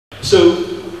So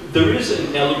there is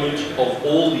an element of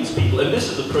all these people, and this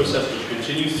is a process which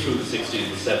continues through the 60s,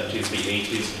 the 70s, the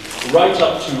 80s, right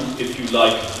up to, if you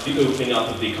like, the opening up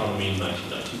of the economy in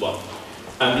 1991.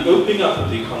 And the opening up of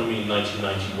the economy in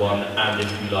 1991, and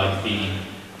if you like,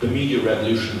 the media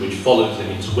revolution which follows in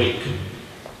its wake,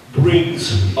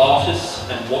 brings artists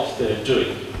and what they're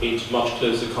doing into much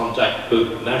closer contact,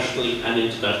 both nationally and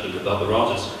internationally, with other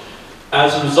artists.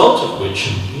 As a result of which,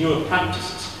 newer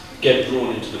practices get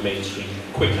drawn into the mainstream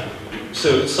quicker.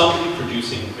 So somebody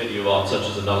producing video art such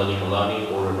as a Nalini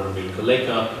Malani or a Ranbir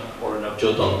Kaleka or an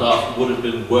Abjot Al-Daf would have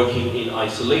been working in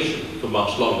isolation for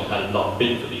much longer had it not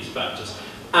been for these factors.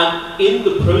 And in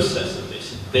the process of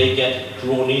this, they get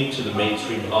drawn into the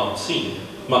mainstream art scene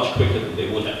much quicker than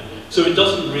they would have. So it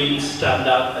doesn't really stand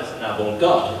out as an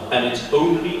avant-garde, and it's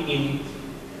only in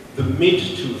the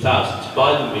mid-2000s,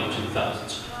 by the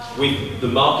mid-2000s, with the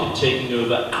market taking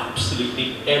over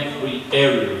absolutely every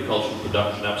area of cultural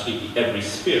production, absolutely every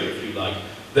sphere, if you like,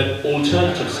 that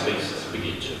alternative spaces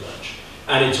begin to emerge.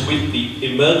 And it's with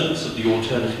the emergence of the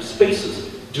alternative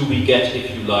spaces do we get,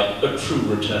 if you like, a true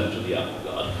return to the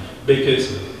avant-garde.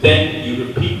 Because then you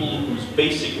have people whose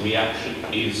basic reaction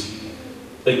is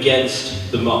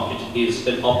against the market, is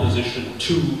an opposition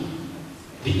to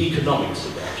the economics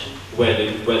of art, where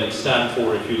they stand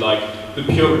for, if you like, the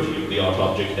purity of the art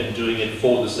object and doing it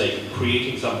for the sake of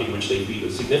creating something which they feel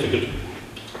is significant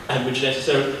and which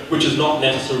is not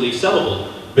necessarily sellable,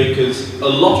 because a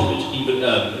lot of it even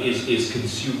is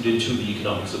consumed into the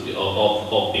economics of the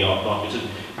art market,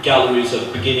 and galleries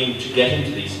are beginning to get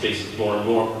into these spaces more and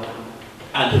more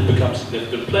and have become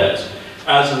significant players,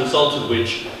 as a result of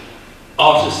which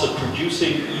artists are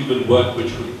producing even work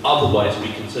which would otherwise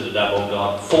be considered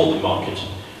avant-garde for the market.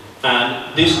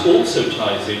 And this also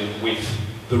ties in with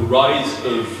the rise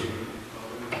of,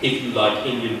 if you like,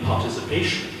 Indian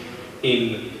participation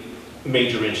in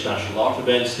major international art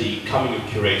events, the coming of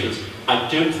curators. I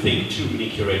don't think too many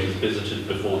curators visited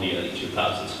before the early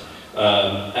 2000s.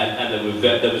 And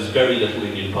there was very little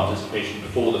Indian participation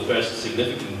before the first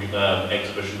significant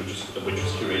exhibition, which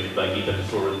was curated by Geeta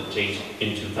Kapoor at the Tate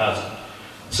in 2000.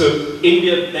 So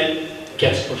India then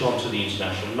gets put onto the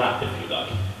international map, if you like.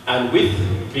 And with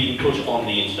being put on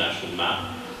the international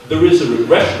map, there is a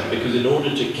regression, because in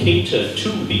order to cater to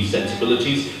these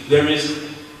sensibilities, there is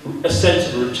a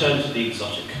sense of a return to the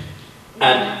exotic.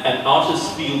 And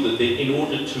artists feel that in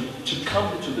order to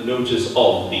come to the notice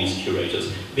of these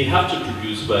curators, they have to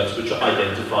produce works which are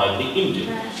identifiably Indian.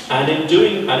 And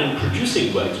in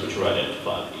producing works which are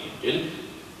identifiably Indian,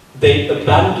 they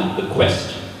abandon the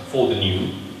quest for the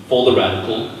new, for the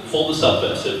radical, for the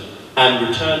subversive, and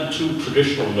return to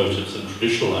traditional motives and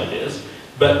traditional ideas,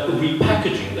 but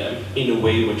repackaging them in a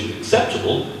way which is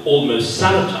acceptable, almost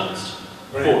sanitized,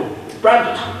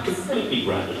 branded, completely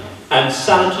branded, and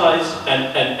sanitized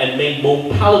and made more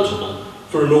palatable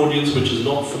for an audience which is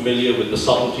not familiar with the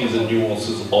subtleties and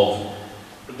nuances of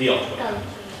the artwork.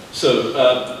 So,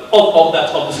 of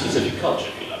the specific culture,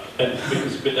 if you like.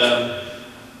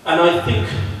 And I think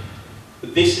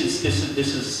this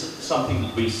is something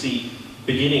that we see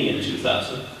beginning in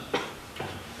 2000,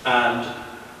 and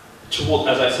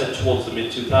as I said, towards the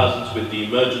mid-2000s, with the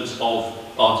emergence of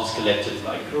artist collectives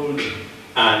like Gold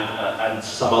and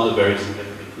some other very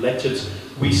significant collectives,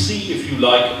 we see, if you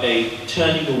like, a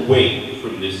turning away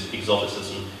from this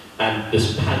exoticism and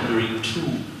this pandering to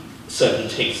certain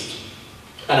taste.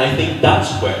 And I think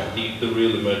that's where the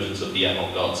real emergence of the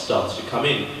avant-garde starts to come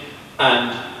in.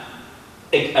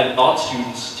 And art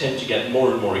students tend to get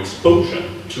more and more exposure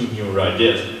to newer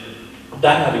ideas.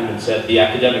 That having been said, the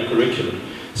academic curriculum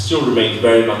still remains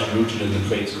very much rooted in the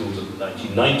trade schools of the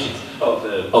 1990s, of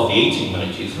the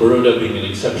 1890s, Baroda being an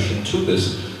exception to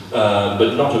this,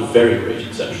 but not a very great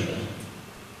exception.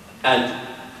 And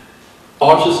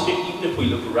artists, even if we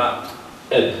look around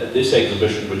at this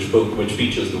exhibition, which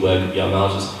features the work of young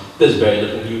artists, there's very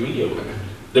little new media work.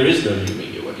 There is no new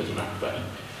media work, as a matter of fact.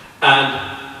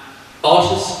 And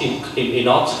artists in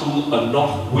art school are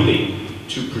not willing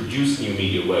to produce new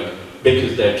media work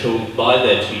because they're told by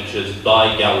their teachers,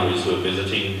 by galleries who are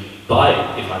visiting, by,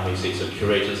 if I may say so,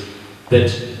 curators,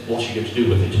 that what are you going to do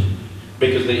with it?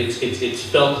 Because it's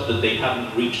felt that they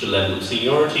haven't reached a level of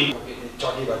seniority.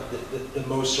 Talking about the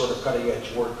most sort of cutting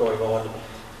edge work going on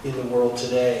in the world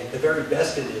today, the very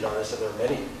best Indian artists, and there are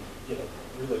many,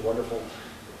 really wonderful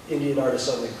Indian artists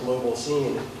on the global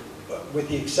scene, with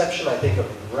the exception, I think,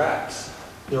 of Rex,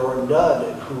 there are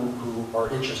none who are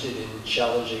interested in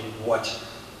challenging what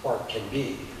art can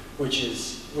be, which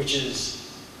is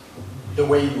the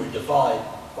way you would define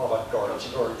avant-garde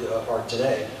or art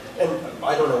today. And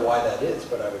I don't know why that is,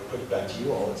 but I would put it back to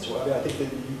you all as to, I mean, I think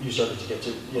that you started to get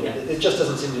to, you know, it just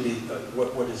doesn't seem to be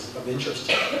what is of interest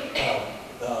to you.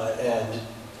 And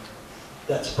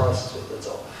that surprises me, that's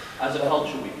all. As a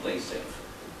culture, we play safe.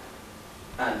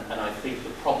 And I think the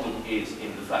problem is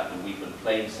in the fact that we've been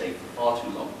playing safe for far too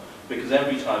long, because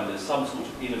every time there's some sort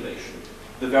of innovation,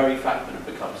 the very fact that it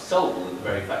becomes sellable and the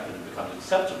very fact that it becomes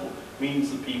acceptable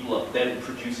means that people are then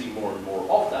producing more and more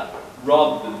of that,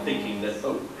 rather than thinking that,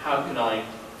 oh, how can I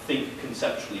think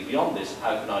conceptually beyond this?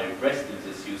 How can I address these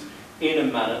issues in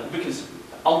a manner, because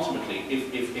ultimately,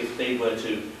 if they were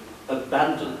to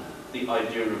abandon the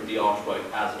idea of the artwork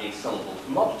as a sellable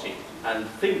commodity and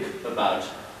think about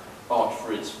art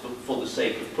for the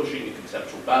sake of pushing a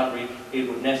conceptual boundary, it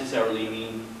would necessarily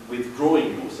mean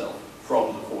withdrawing yourself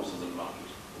from the forces of the market.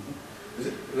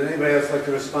 Would anybody else like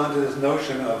to respond to this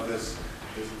notion of this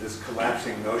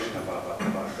collapsing notion of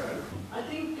avant-garde? I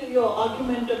think your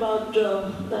argument about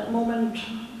that moment,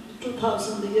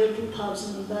 2000, the year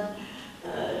 2000, that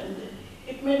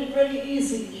it made it very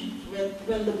easy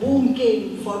when the boom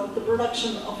came for the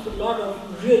production of a lot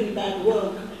of really bad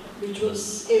work, which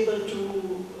was able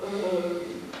to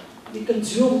be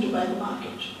consumed by the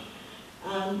market.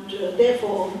 And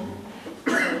therefore,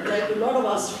 like a lot of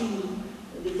us feel,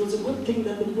 it was a good thing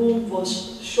that the boom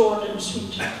was short and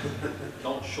sweet.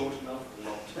 Not short enough,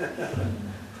 not.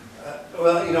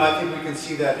 Well, you know, I think we can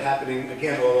see that happening,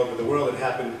 again, all over the world. It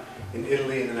happened in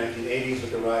Italy in the 1980s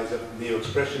with the rise of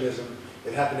neo-expressionism.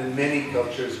 It happened in many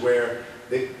cultures where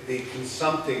the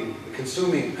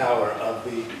consuming power of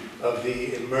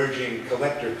the emerging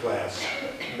collector class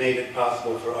made it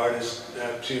possible for artists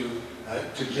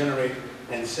to generate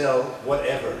and sell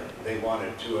whatever they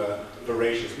wanted to a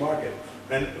voracious market.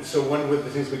 And so one of the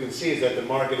things we can see is that the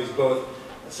market is both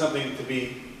something to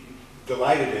be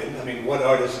delighted in. I mean, what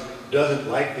artist doesn't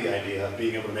like the idea of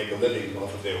being able to make a living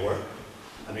off of their work?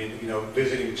 I mean, you know,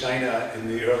 visiting China in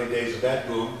the early days of that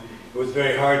boom, it was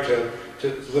very hard to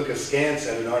look askance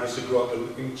at an artist who grew up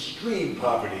in extreme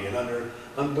poverty and under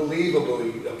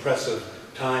unbelievably oppressive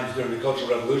times during the Cultural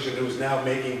Revolution, who was now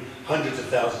making hundreds of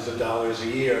thousands of dollars a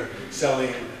year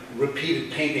selling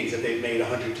repeated paintings that they'd made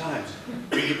 100 times.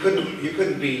 You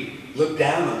couldn't be looked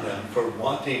down on them for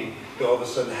wanting to all of a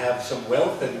sudden have some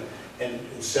wealth and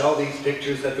sell these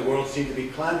pictures that the world seemed to be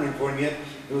clamoring for, and yet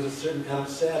there was a certain kind of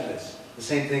sadness. The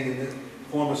same thing in the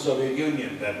former Soviet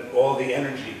Union, that all the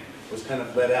energy was kind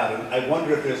of let out. And I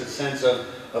wonder if there's a sense of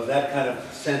that kind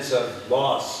of sense of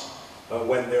loss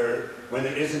when there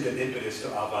isn't an impetus to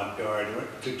avant-garde,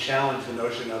 to challenge the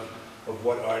notion of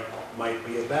what art might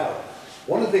be about.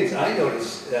 One of the things I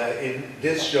noticed in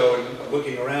this show and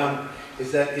looking around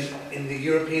is that in the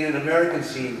European and American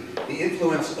scene, the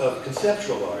influence of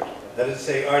conceptual art, that is to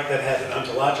say art that has an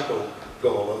ontological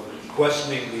goal of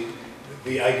questioning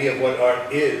the idea of what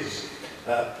art is,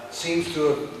 seems to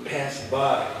have passed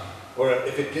by. Or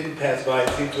if it didn't pass by, it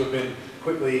seems to have been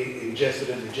quickly ingested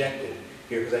and rejected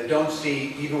here, because I don't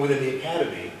see, even within the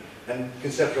academy, and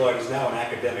conceptual art is now an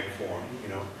academic form, you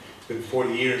know, it's been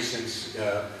 40 years since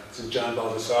John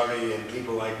Baldessari and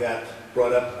people like that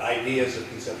brought up ideas of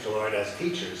conceptual art as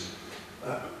teachers.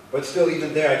 But still,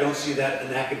 even there, I don't see that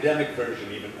an academic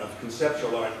version even of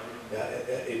conceptual art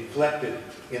inflected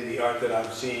in the art that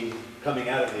I'm seeing coming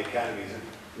out of the academies. And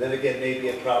then again, maybe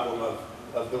a problem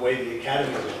of the way the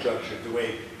academies are structured, the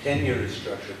way tenure is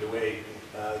structured, the way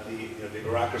the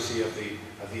bureaucracy of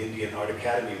the Indian Art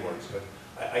Academy works. But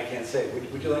I can't say.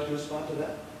 Would you like to respond to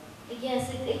that?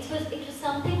 Yes, it was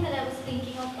something that I was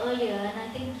thinking of earlier, and I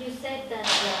think you said that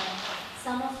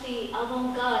some of the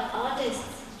avant-garde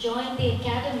artists joined the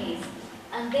academies,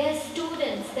 and their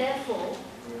students, therefore,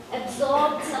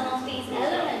 absorbed some of these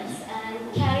elements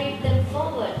and carried them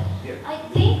forward. Yeah. I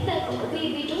think that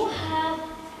we do have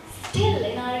still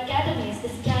in our academies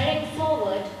this carrying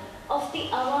forward of the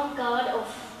avant-garde of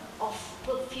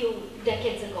a few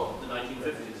decades ago. The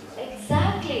 1950s.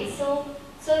 Exactly. So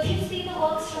if you see the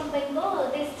works from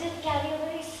Bengal, they still carry a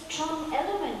very strong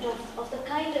element of the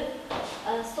kind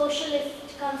of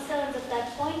socialist concerns at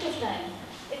that point of time.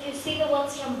 If you see the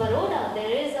works from Baroda, there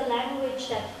is a language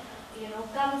that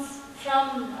comes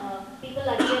from people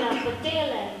like Jairam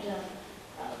Patel and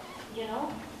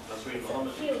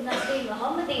Nasreen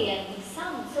Mohammadi and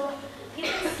some. So you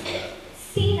can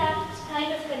see that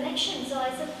kind of connection. So I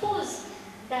suppose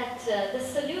that the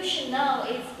solution now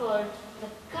is for the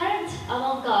current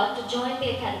avant-garde to join the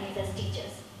academies as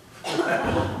teachers.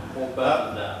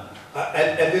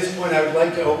 At this point, I would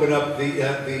like to open up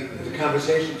the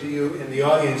conversation to you in the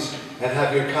audience and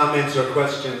have your comments or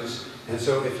questions. And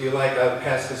so if you like, I'll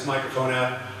pass this microphone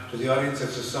out to the audience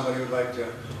if there's somebody who would like to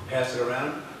pass it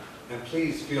around. And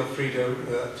please feel free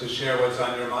to share what's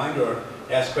on your mind or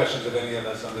ask questions of any of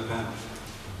us on the panel.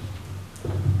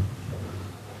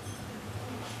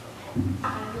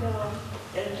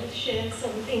 I'll just share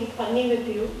something funny with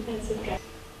you as a practice.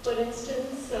 For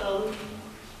instance,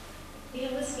 we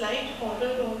have a slight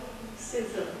horror of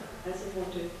scissor as a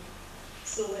motive.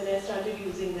 So when I started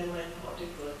using them, I thought it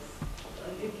was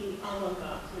a little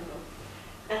avant-garde, you know.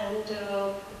 And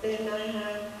then I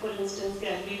have, for instance,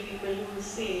 gallery people who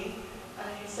say,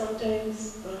 I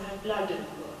sometimes have blood in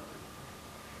the work.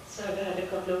 So I've had a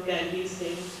couple of galleries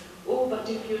saying, oh, but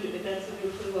if you, that's a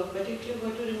beautiful work, but if you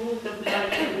were to remove the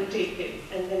blood, you would take it.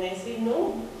 And then I say,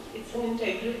 no, it's an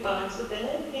integral part. So then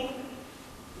I think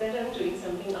that I'm doing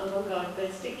something avant-garde by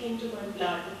sticking to my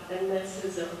blood and my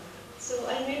scissor. So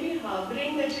I may be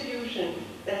harboring that illusion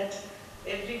that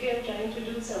every day I'm trying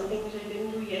to do something which I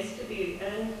didn't do yesterday.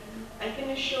 And I can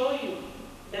assure you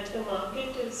that the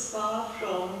market is far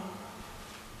from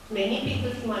many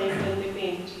people's mind when they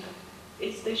paint.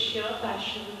 It's the sheer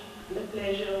passion, the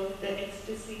pleasure, the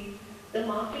ecstasy. The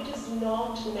market is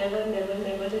not, never, never,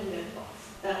 never in their thoughts.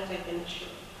 That I can assure.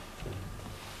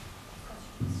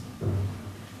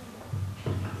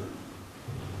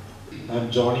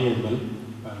 I'm Johnny Emil.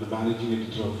 I'm the managing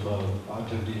editor of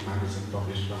Art and Day magazine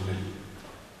published from Delhi.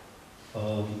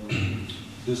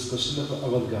 This question of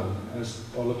avant-garde, as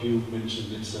all of you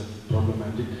mentioned, it's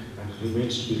problematic and it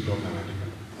remains to be problematic.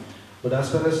 But as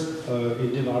far as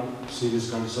Indian art scene is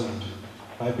concerned,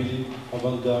 I believe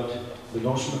avant-garde, the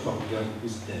notion of avant-garde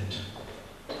is dead.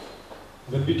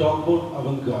 When we talk about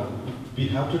avant-garde, we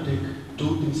have to take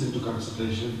two things into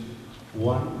consideration.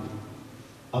 One,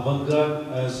 avant-garde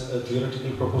as a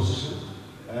theoretical proposition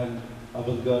and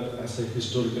avant-garde as a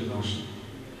historical notion.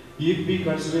 If we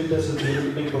consider it as a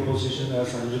theoretical proposition,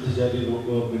 as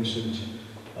Anjali mentioned,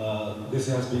 this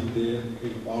has been there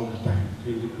in all the time.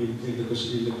 In the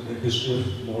history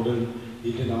of modern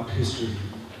Indian art history,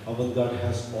 avant-garde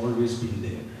has always been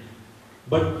there.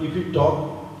 But if we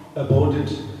talk about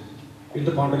it in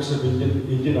the context of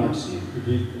Indian art scene, if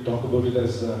we talk about it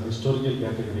as a historical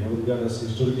category, avant-garde as a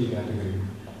historical category,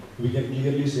 we can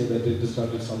clearly say that it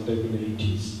started sometime in the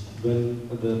 80s, when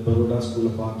the Baroda School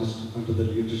of Artists, under the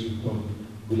leadership of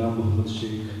Ghulam Muhammad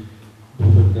Sheikh,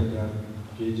 Bhupen Kakar,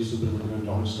 K.G. Subramanian, and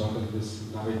all started this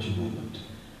narrative movement.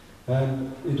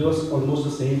 And it was almost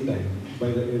the same time, by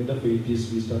the end of the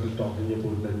 80s, we started talking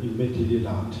about the immaterial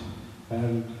art.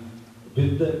 And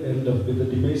with the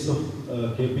demise of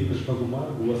K.P. Krishna Kumar,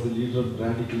 who was the leader of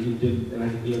Radical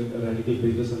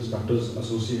Painters and Sculptors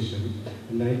Association,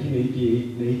 in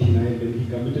 1988-89, when he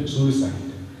committed suicide.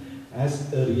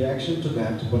 As a reaction to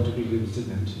that particular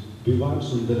incident, Vivan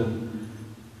Sundaram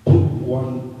put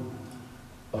one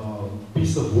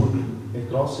piece of wood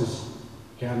across his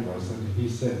canvas and he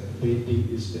said, painting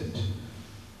is dead.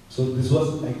 So this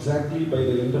was exactly by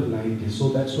the end of 90s. So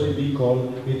that's why we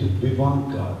call it Avant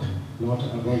Garde, not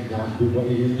avant-garde. In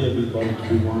India we call it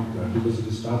Avant Garde because it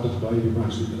is started by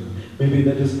Vivan Sundaram. Maybe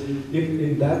that is,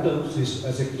 in that terms,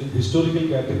 as a historical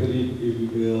category,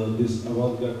 this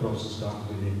avant-garde process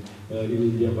started in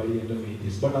India by the end of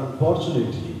 80s. But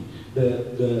unfortunately,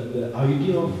 the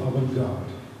idea of avant-garde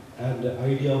and the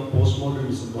idea of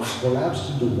postmodernism was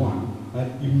collapsed into one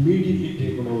and immediately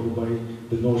taken over by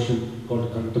the notion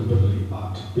called contemporary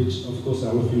art, which of course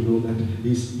all of you know that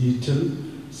is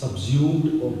eaten,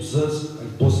 subsumed, obsessed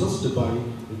and possessed by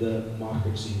the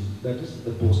market scene. That is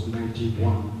the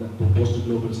post-91, the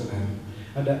post-global scenario.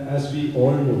 And as we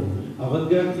all know,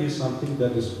 avant-garde is something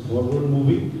that is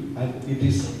forward-moving and it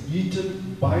is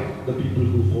eaten by the people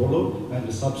who follow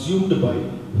and subsumed by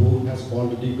who has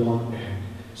already gone ahead.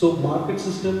 So market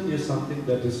system is something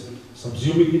that is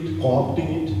subsuming it, co-opting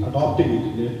it, adopting it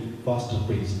in a faster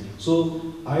pace. So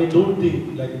I don't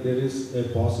think like there is a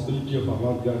possibility of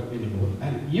avant-garde anymore.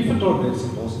 And if at all there is a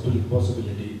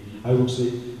possibility, I would say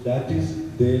that is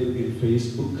there in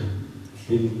Facebook,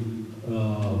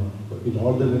 in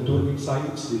all the networking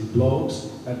sites, in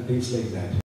blogs and things like that.